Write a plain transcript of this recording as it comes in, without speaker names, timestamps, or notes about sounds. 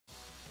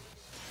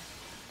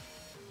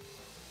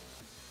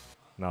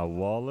Now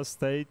wallless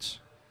stage.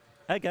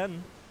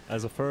 Again,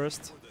 as a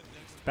first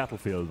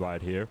battlefield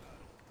right here.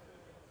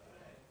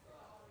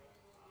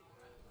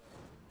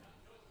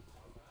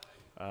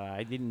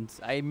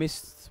 I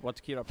missed what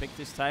Kira picked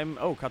this time.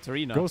 Oh,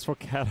 Katharina. Goes for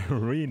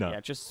Katharina. Yeah,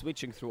 just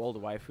switching through all the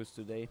waifus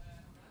today.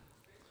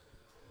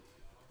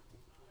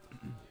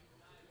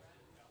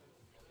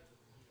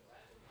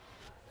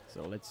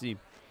 So let's see.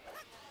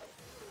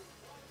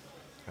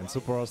 And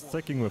Superuzz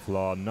sticking with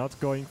Law, not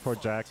going for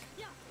Jack.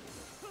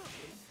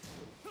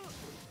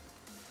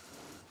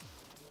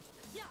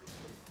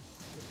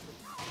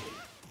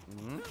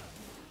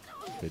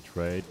 They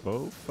trade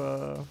both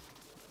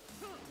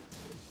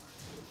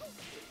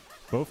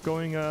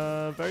going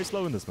very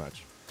slow in this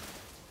match.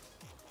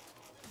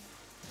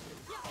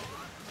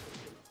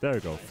 There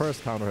you go,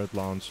 first counter hit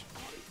launch.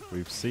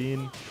 We've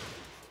seen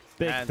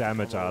big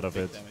damage out of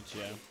it. Damage,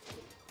 yeah.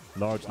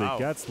 Largely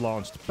gets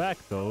launched back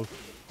though.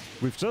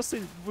 We've just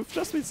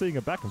been seeing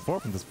a back and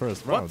forth in this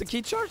first round. What, the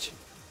key charge?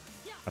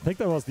 I think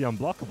that was the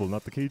unblockable,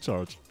 not the key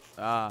charge.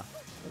 Ah,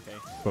 okay.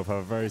 Both have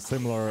a very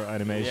similar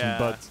animation,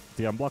 but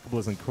the unblockable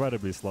is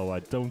incredibly slow.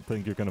 I don't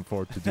think you can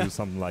afford to do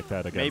something like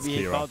that against Maybe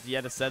Kira. he thought he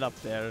had a setup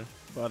there,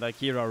 but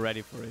Kira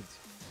ready for it.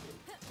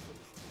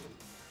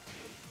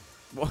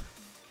 What?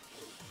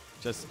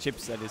 Just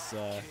chips at his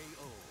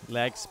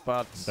legs,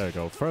 but... There you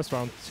go, first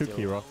round to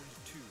Kira.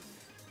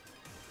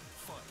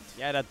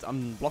 Yeah, that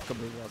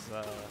unblockable was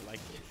like...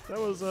 That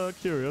was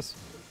curious.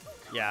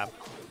 Yeah,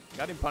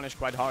 got him punished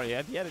quite hard. He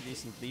had a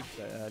decent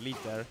lead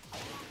there.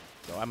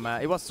 So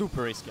it was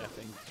super risky, I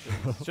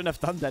think. Shouldn't have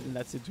done that in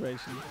that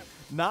situation.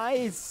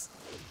 Nice!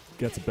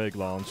 Gets a big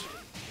launch.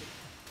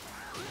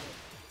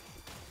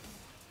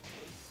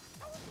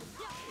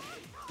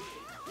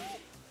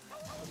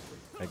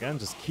 Again,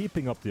 just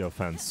keeping up the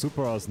offense.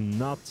 Superuzz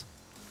not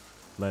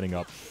letting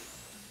up.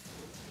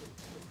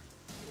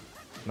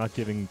 Not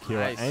giving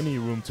Kira any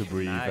room to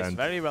breathe. Nice, and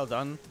very well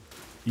done.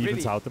 Evens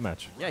really, out the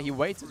match. Yeah, he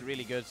waited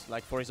really good,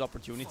 like for his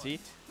opportunity.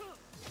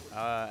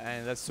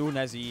 And as soon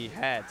as he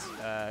had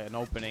an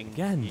opening,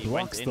 again, he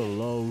blocks went the in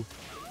low.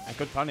 and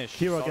could punish.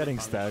 Kira getting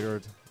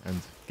staggered and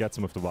gets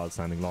him with the wild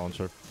standing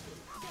launcher.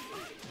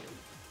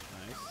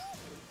 Nice.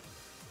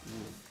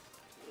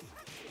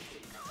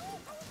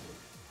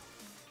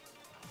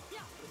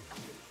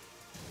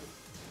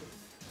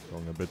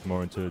 Going a bit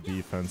more into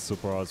defense.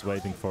 Superuzz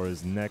waiting for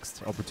his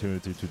next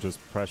opportunity to just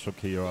pressure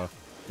Kira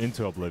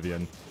into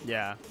oblivion.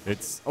 Yeah.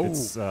 It's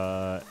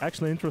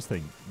actually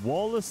interesting.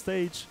 Wallless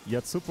stage,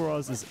 yet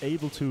Superuzz is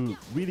able to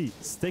really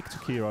stick to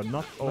Kira,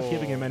 not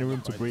giving him any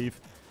room to breathe.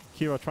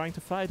 Kira trying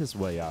to fight his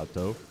way out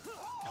though.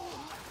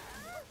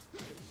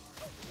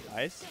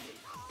 Nice.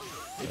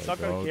 It's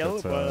not gonna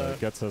kill, but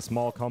gets a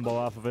small combo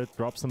off of it,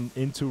 drops him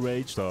into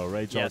rage though.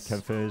 Rage out can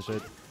finish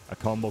it. A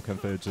combo can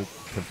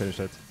finish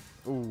it.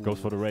 Ooh. Goes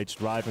for the rage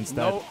drive instead.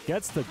 No.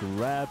 Gets the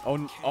grab. Oh,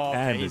 okay,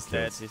 and he's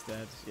dead. He's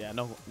dead. Yeah,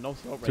 no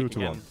throw break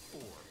again. 2-1.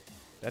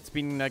 That's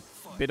been a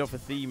bit of a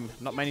theme.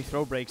 Not many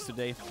throw breaks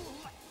today.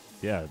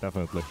 Yeah,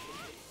 definitely.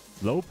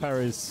 Low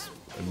parries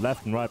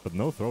left and right, but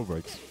no throw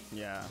breaks.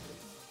 Yeah.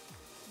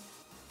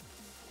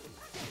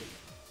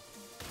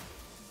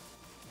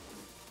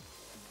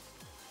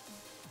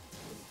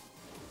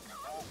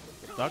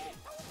 Good duck.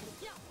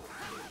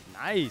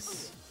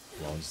 Nice.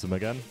 Launches him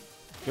again.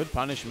 Good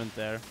punishment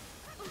there.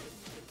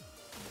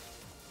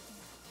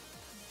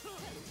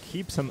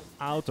 Keeps him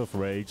out of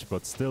rage,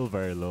 but still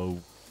very low.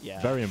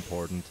 Yeah. Very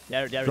important.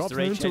 There is Drops the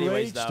rage him into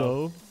anyways rage now.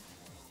 though.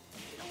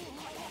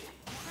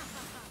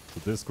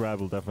 So this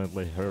grab will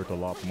definitely hurt a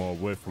lot more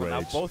with rage.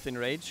 Now both in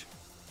rage.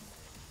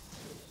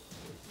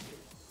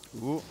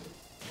 Ooh.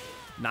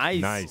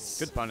 Nice. Nice.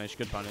 Good punish,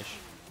 good punish.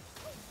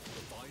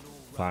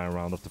 Final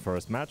round of the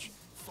first match.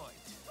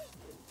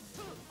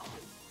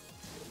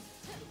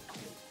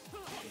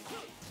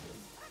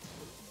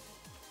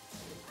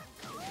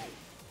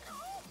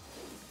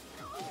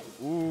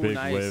 Ooh, Big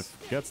nice.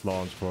 whiff, gets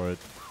launched for it.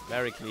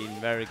 Very clean,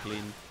 very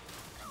clean.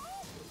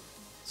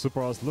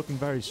 Superuzz looking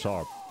very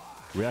sharp,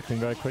 reacting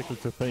very quickly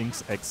to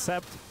things,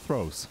 except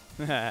throws.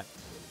 Yeah,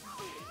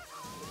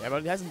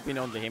 but it hasn't been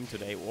only him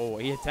today. Whoa,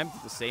 he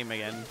attempted the same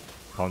again.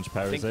 Punch I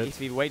parries think it. if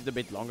he waited a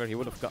bit longer, he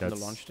would have gotten the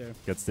launch there.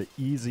 Gets the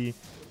easy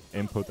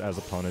input as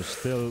a punish.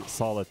 Still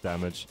solid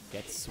damage.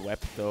 Gets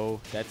swept though.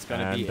 That's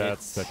gonna be it. And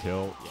that's the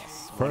kill.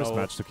 Yes. First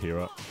match to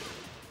Kira.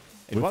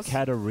 With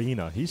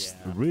Katharina. He's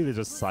really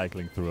just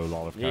cycling through a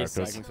lot of characters.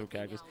 He's cycling through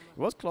characters. It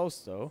was close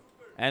though.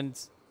 And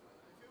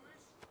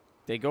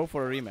they go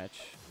for a rematch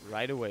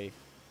right away.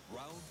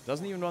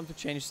 Doesn't even want to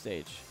change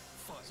stage.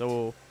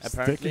 So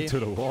apparently... Sticking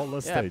to the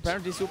wallless stage.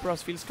 Apparently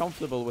Superuzz feels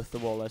comfortable with the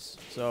wallless.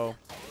 So...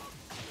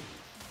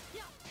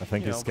 I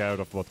think he's scared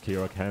of what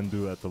Kira can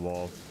do at the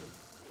wall.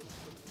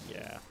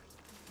 Yeah.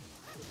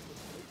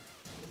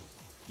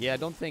 Yeah, I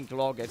don't think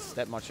Law gets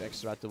that much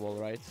extra at the wall,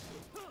 right?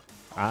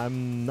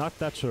 I'm not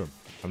that sure.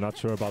 I'm not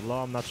sure about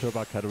Law, I'm not sure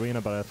about Katharina,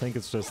 but I think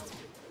it's just...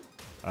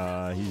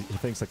 he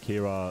thinks that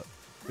Kira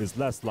is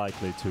less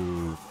likely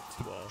to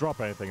drop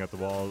anything at the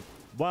wall.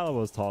 While I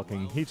was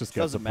talking, he just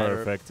gets the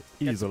perfect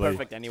easily.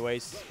 Perfect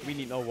anyways. We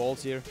need no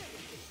walls here.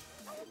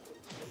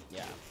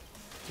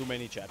 Too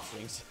many jab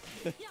swings.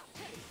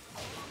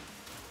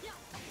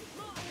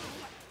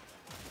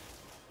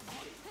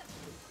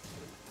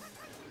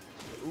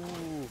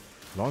 Ooh.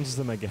 Launches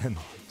him again.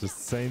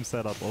 Just same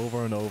setup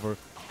over and over.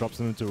 Drops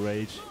him into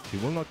rage. He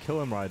will not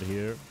kill him right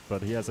here,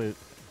 but he has a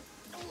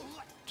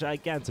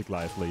gigantic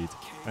life lead.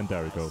 And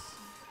there we go.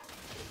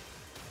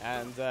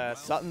 And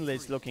suddenly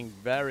it's looking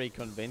very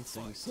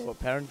convincing. So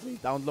apparently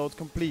download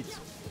complete.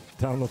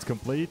 Download's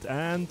complete,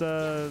 and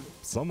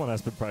someone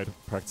has been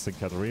practicing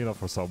Katharina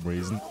for some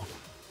reason.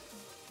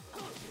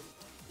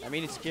 I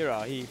mean, it's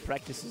Kira. He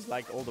practices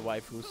like all the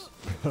waifus.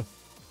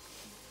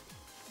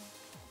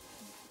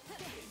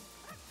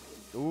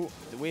 Ooh,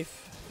 the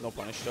whiff. No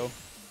punish though.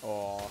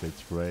 Oh. They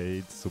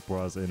trade.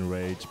 Superuzz in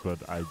rage, but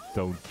I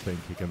don't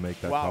think he can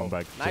make that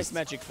comeback. Nice Just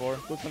magic 4.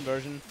 Good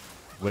conversion.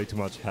 way too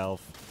much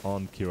health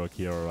on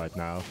KiraKira right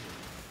now.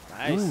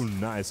 Nice. Ooh,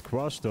 nice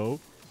crush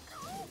though.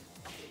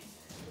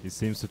 He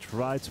seems to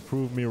try to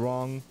prove me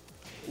wrong.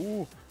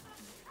 Ooh.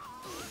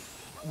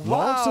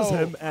 Launches Wow.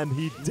 him, and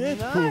he did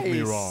prove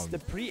me wrong. The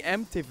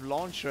preemptive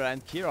launcher,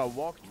 and Kira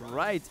walked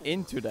right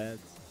into that.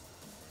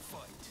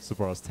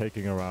 Superuzz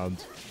taking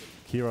around.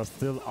 Kira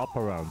still up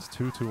around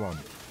 2-1.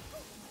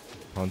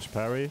 Punch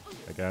parry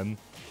again.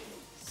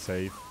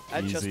 Safe.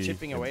 And easy just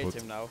chipping away input.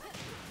 at him now.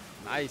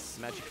 Nice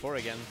magic 4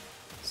 again.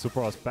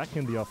 Superuzz back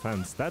in the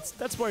offense.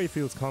 That's where he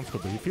feels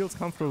comfortable. He feels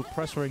comfortable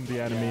pressuring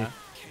the enemy. Yeah.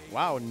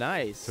 Wow,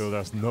 nice. So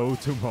there's no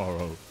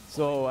tomorrow.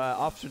 So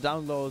after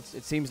downloads,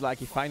 it seems like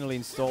he finally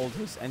installed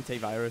his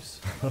antivirus.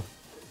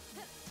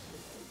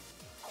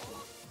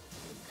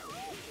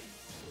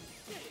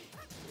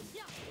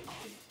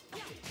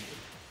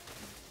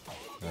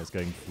 He's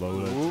getting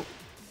floated, Ooh.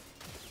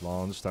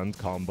 launched and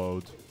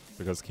comboed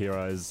because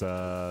Kira is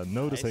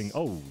noticing. Nice.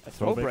 Oh, A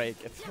throw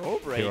break. A throw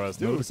break. Kira is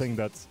dude. noticing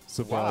that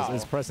Superuzz Wow.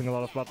 is pressing a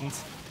lot of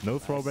buttons. No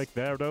throw break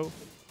there though.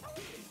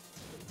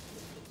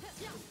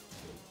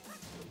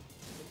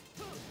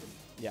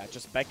 Yeah,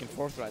 just back and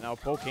forth right now,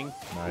 poking.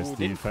 Nice Ooh,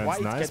 didn't defense,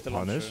 quite nice get the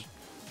punish. launcher.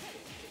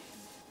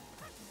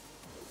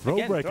 Throw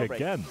Again, break throw break.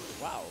 again.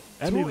 Wow.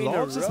 And 2 he in a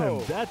launches row.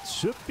 him. That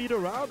should be the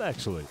round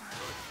actually.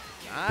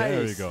 Nice.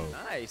 There you go.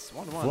 Nice.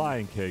 1-1.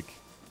 Flying kick.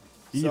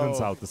 Evens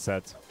So- out the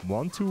set.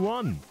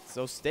 1-1.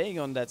 So staying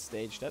on that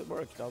stage, that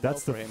worked out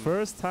That's well the for him.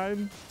 first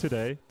time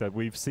today that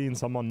we've seen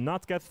someone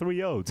not get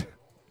 3-0'd.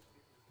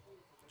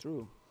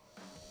 True.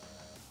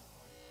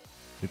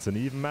 It's an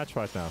even match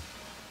right now.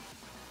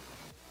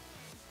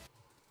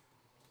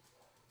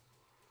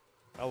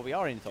 Well, we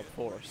are in top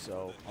 4,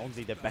 so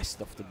only the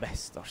best of the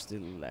best are still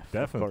left.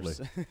 Definitely. Of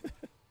course.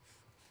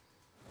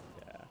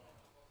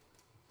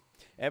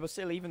 Yeah, but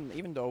still,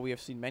 even though we have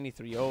seen many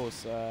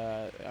 3-0s,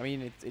 I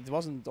mean, it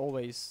wasn't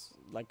always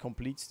like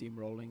complete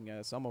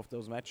steamrolling. Some of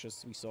those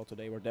matches we saw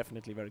today were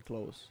definitely very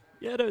close.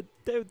 Yeah,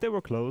 they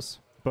were close.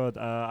 But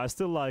I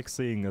still like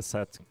seeing a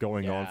set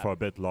going on Yeah. for a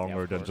bit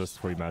longer of than course. just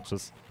 3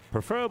 matches.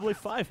 Preferably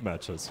 5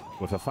 matches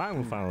with a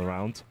final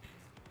round.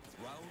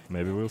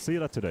 Maybe we'll see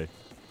that today.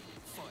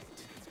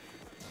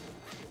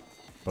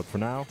 But for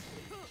now,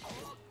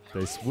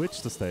 they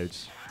switched the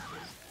stage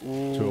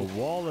to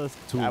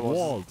a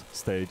walled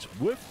stage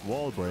with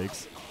wall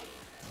breaks.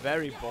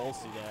 Very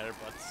ballsy there,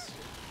 but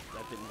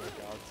that didn't work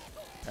out.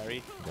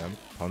 Parry, Again,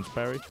 punch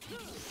parry.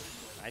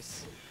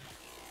 nice.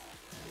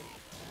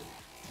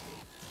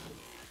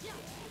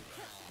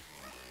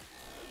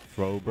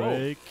 Throw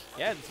break.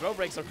 Yeah, the throw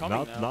breaks are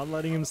coming now. Not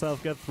letting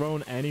himself get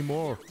thrown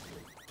anymore.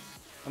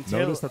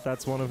 Notice that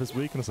that's one of his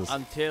weaknesses.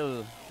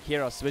 Until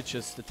Kira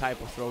switches the type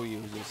of throw he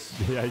uses.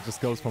 Yeah, he just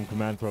goes from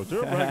command throw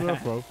to regular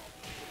throw.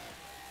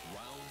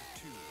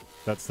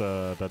 That's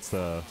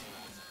the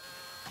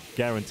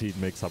guaranteed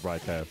mix-up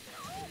right there.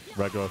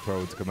 Regular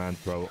throw to command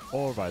throw,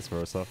 or vice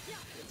versa.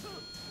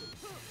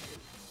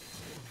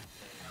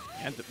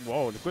 And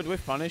whoa, the good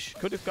whiff punish.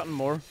 Could have gotten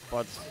more,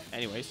 but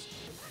anyways.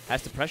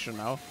 Has the pressure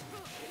now.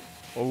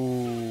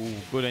 Oh,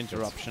 good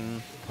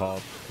interruption.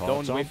 Caught Don't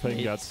whiff jumping,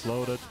 me. gets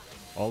floated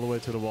all the way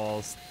to the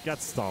walls,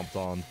 gets stomped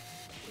on.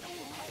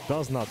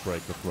 Does not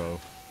break the throw.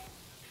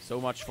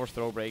 So much for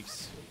throw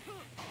breaks.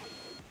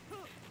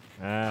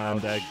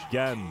 And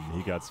again,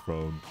 he gets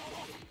thrown.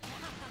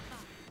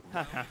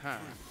 Oh,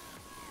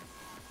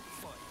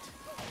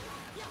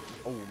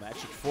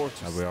 magic 4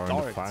 to And we are in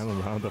the final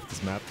round of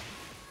this map.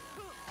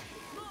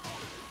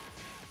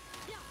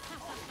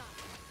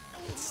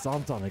 It's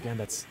stomped on again.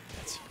 That's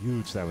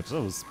huge damage.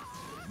 That was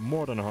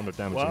more than 100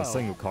 damage in Wow. a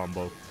single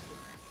combo.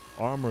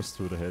 Armors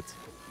through the hit.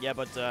 Yeah,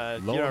 but Low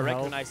Kira health.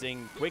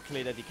 recognizing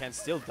quickly that he can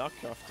still duck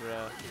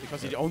after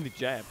because he only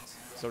jabbed,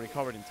 so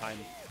recovered in time.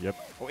 Yep.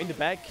 Oh, in the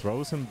back.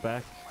 Throws him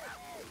back.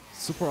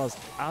 Superuzz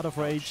out of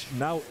rage,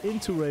 now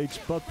into rage,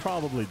 but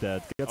probably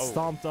dead. Gets Oh.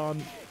 stomped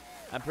on.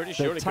 I'm pretty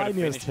sure The he could have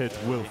tiniest finished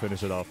hit it will early.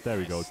 finish it off. There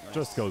we go. Nice, nice.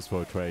 Just goes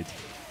for a trade.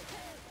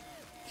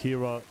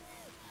 Kira,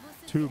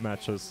 2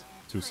 matches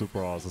to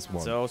Superuzz's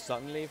 1. So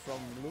suddenly, from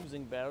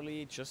losing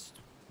barely, just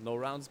no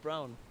rounds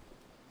brown.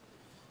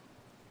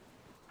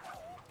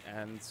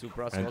 And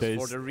Superuzz And was they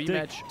for the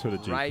stick rematch to the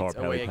G right carp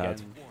away helipad.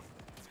 again.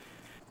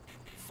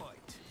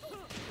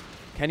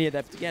 Can he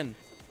adapt again?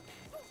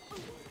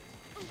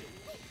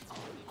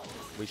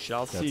 We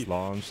shall see. Gets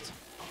launched.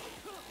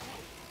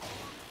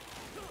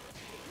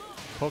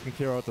 Poking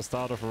Kira at the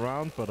start of a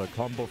round, but a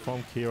combo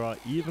from Kira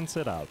evens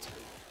it out.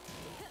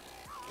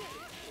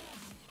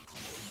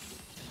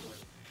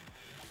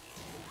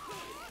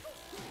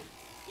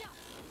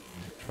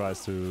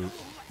 Tries to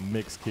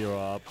mix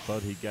Kira up,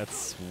 but he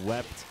gets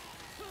swept.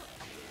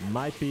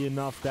 Might be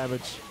enough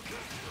damage.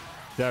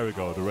 There we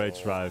go, the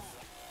Rage Drive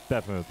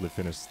definitely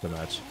finishes the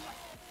match.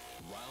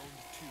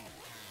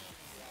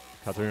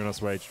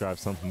 Katharina's Rage Drive,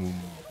 something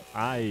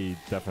I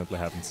definitely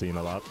haven't seen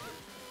a lot.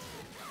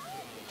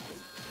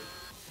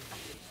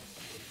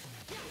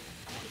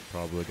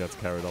 Probably gets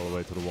carried all the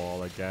way to the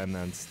wall again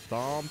and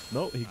stomped.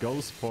 No, he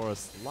goes for a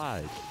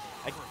slide.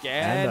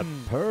 Again!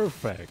 And a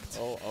perfect.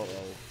 Oh.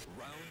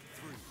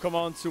 Come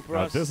on,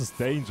 Superuzz. This is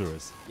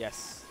dangerous.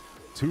 Yes.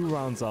 2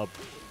 rounds up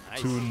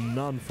Nice. to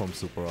none from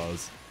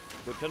Superuzz.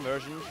 Good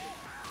conversion.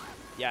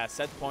 Yeah,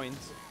 set point.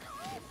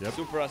 Yep.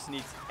 Superuzz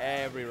needs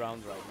every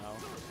round right now.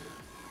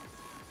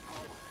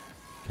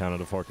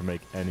 Cannot afford to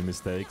make any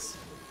mistakes.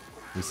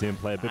 We see him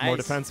play a bit more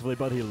defensively,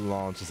 but he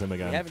launches him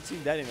again. We haven't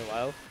seen that in a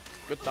while.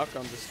 Good duck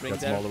on the string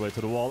Gets there. him all the way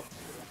to the wall.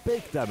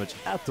 Big damage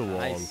at the wall.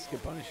 Nice,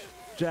 good punish.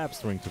 Jab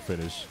string to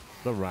finish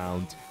the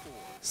round.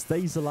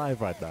 Stays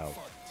alive right now.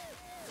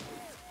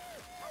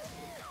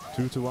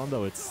 2-1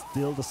 though, it's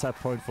still the set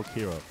point for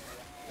Kira.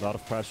 A lot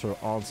of pressure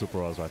on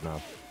Superuzz right now.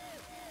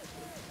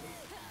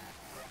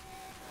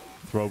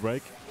 Throw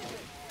break.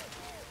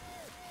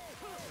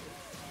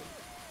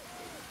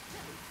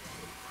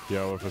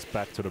 Kira with his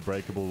back to the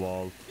breakable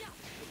wall.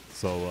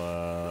 So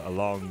a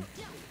long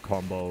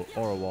combo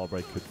or a wall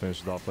break could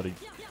finish it off, but he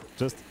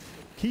just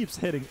keeps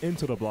hitting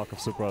into the block of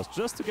Superuzz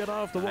just to get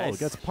out of the wall.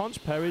 Gets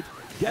punch parried,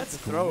 gets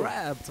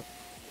grabbed.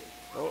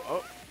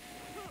 Oh.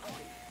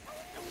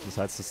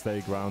 Decides to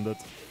stay grounded.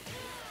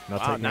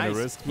 Not Wow, taking nice. any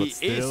risk, but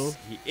still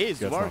He is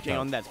gets working knocked out.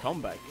 on that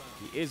comeback.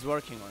 He is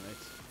working on it.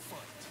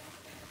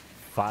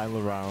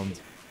 Final round.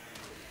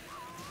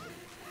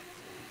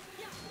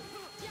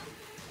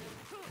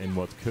 In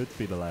what could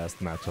be the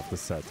last match of the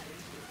set.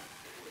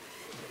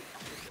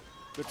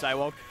 Good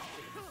sidewalk.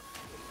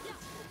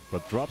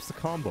 But drops the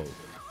combo.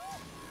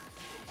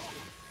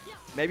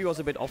 Maybe was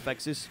a bit off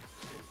axis.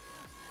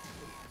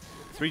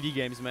 3D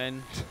games,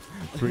 man.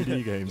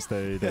 3D games,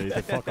 they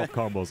fuck up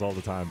combos all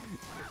the time.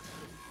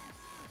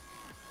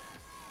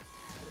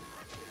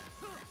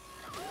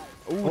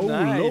 Ooh, Oh,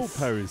 nice. low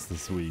parries the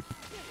sweep.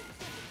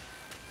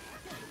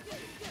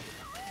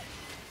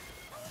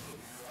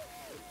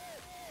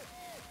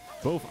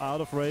 Both out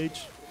of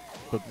rage,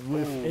 but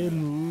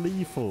within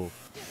lethal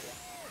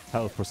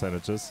health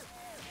percentages.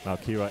 Now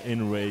Kira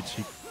in rage.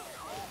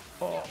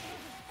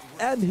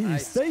 And he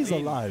Nice stays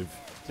clean. alive.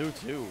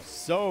 2-2.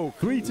 So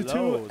 3-2,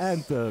 close.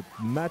 and the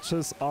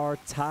matches are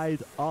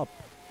tied up.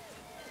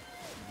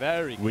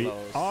 Very We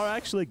close. are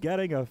actually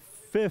getting a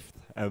 5th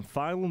and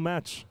final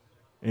match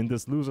in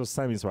this loser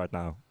semis right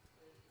now.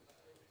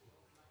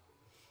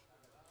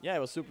 Yeah, it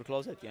was super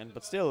close at the end,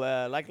 but still,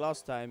 like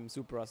last time,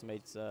 Superuzz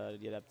made the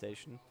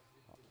adaptation.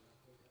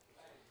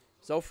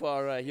 So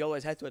far, he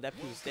always had to adapt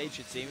to the stage,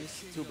 it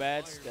seems. Too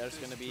bad. There's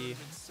gonna be...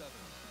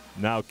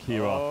 Now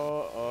Kira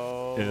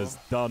Oh. is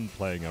done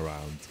playing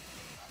around.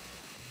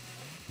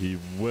 He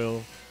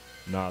will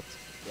not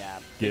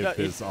give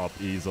his up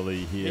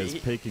easily. He is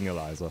picking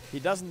Eliza. He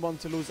doesn't want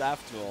to lose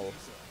after all.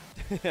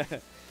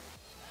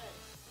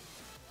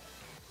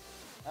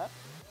 Huh?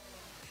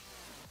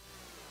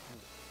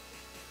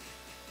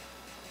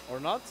 Or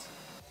not?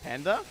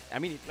 Panda? I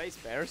mean, he plays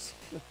bears.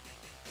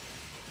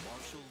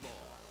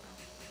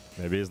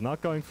 Maybe he's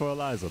not going for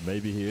Eliza.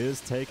 Maybe he is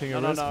taking a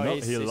No, risk. no,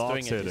 He he's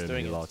locks doing it it.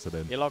 in. He locks it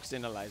in. He locks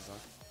in Eliza.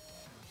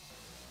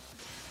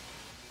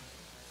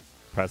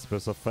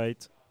 Precipice of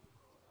Fate.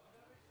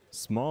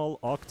 Small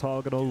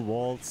octagonal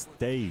wall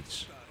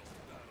stage.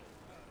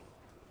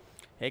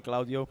 Hey,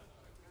 Claudio.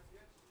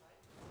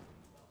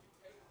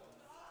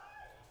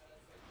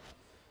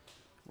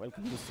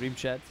 Welcome to stream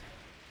chat.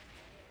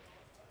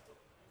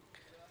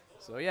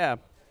 So yeah,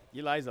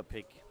 Eliza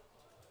pick.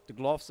 The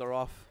gloves are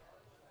off.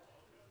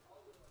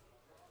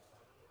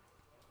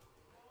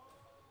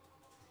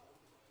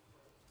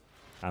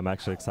 I'm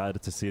actually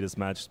excited to see this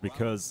match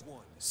because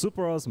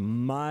Superuzz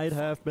might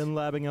have been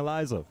labbing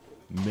Eliza.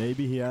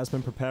 Maybe he has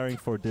been preparing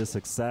for this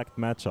exact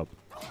matchup.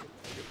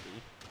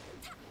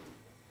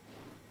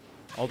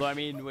 Although, I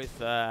mean, with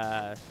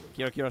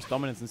KiraKira's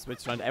dominance in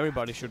Switzerland,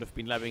 everybody should have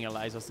been labbing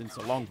Eliza since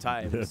a long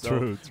time. Yeah,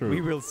 so true.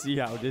 We will see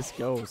how this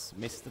goes.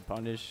 Missed the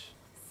punish.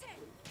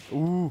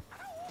 Ooh.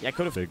 Yeah,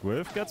 could have. Big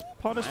whiff gets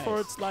punished for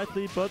it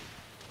slightly, but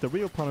the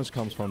real punish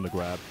comes from the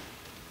grab.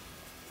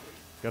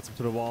 Gets him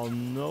to the wall.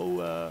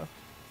 No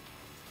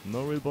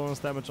real bonus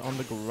damage on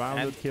the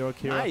ground with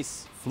KiraKira.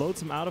 Nice.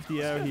 Floats him out of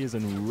the air. He is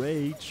in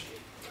rage.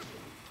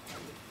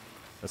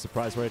 A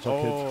surprise rage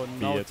up could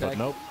be it, but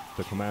nope.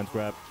 The command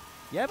grab.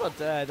 Yeah, but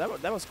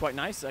that was quite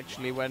nice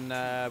actually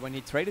when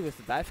he traded with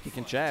the dive kick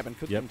and jab and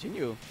could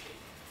continue.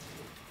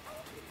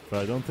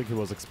 But I don't think he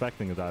was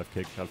expecting a dive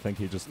kick. I think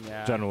he just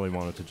generally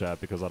wanted to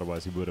jab because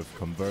otherwise he would have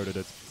converted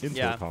it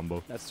into a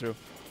combo. That's true.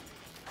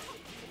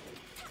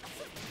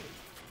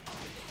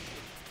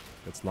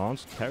 Gets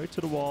launched, carried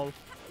to the wall.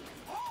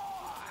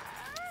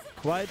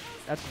 Quite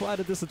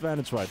a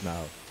disadvantage right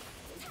now.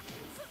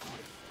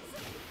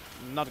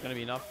 Not gonna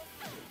be enough.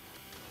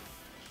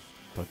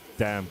 But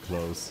damn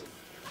close.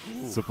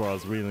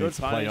 Superuzz really Good needs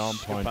to play on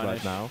punish, point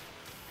right now.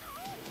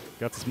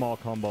 Gets a small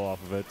combo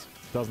off of it.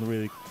 Doesn't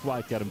really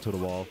quite get him to the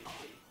wall.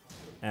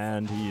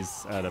 And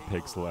he's at a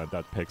pixel, and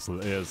that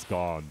pixel is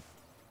gone.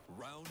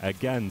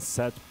 Again,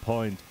 set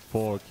point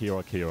for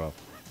KiraKira.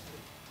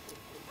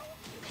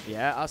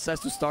 Yeah, Us has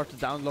to start the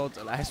download,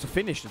 has to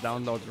finish the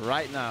download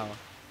right now.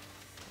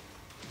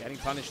 Getting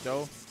punished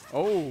though.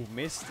 Oh,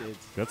 missed it.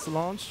 Gets the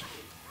launch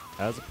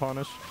as a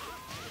punish.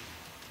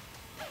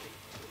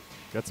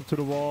 Gets him to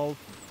the wall.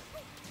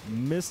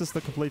 Misses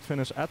the complete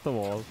finish at the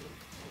wall.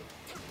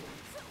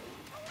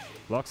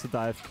 Blocks the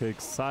dive kick,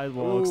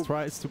 sidewalks, Ooh.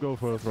 tries to go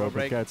for a throw,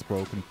 but gets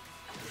broken.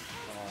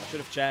 Oh, should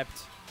have jabbed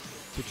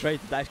to trade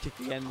the dive kick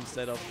again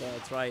instead of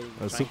trying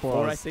Superuzz,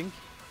 four, I think.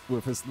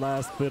 With his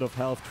last bit of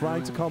health,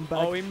 trying to come back.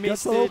 Oh, he Gets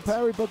missed a low it.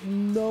 parry, but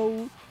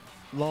no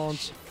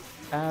launch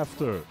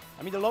after.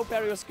 I mean, the low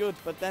parry was good,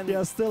 but then...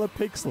 Yeah, still a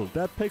pixel.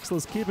 That pixel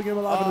is keeping him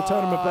alive in the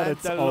tournament, but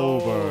it's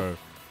over.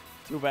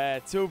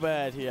 Too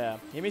bad, yeah.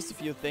 He missed a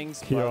few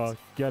things, Kira but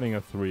getting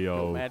a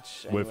 3-0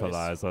 match with anyways.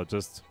 Eliza,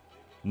 just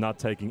not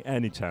taking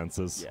any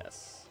chances.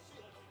 Yes.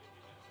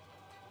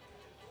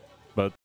 But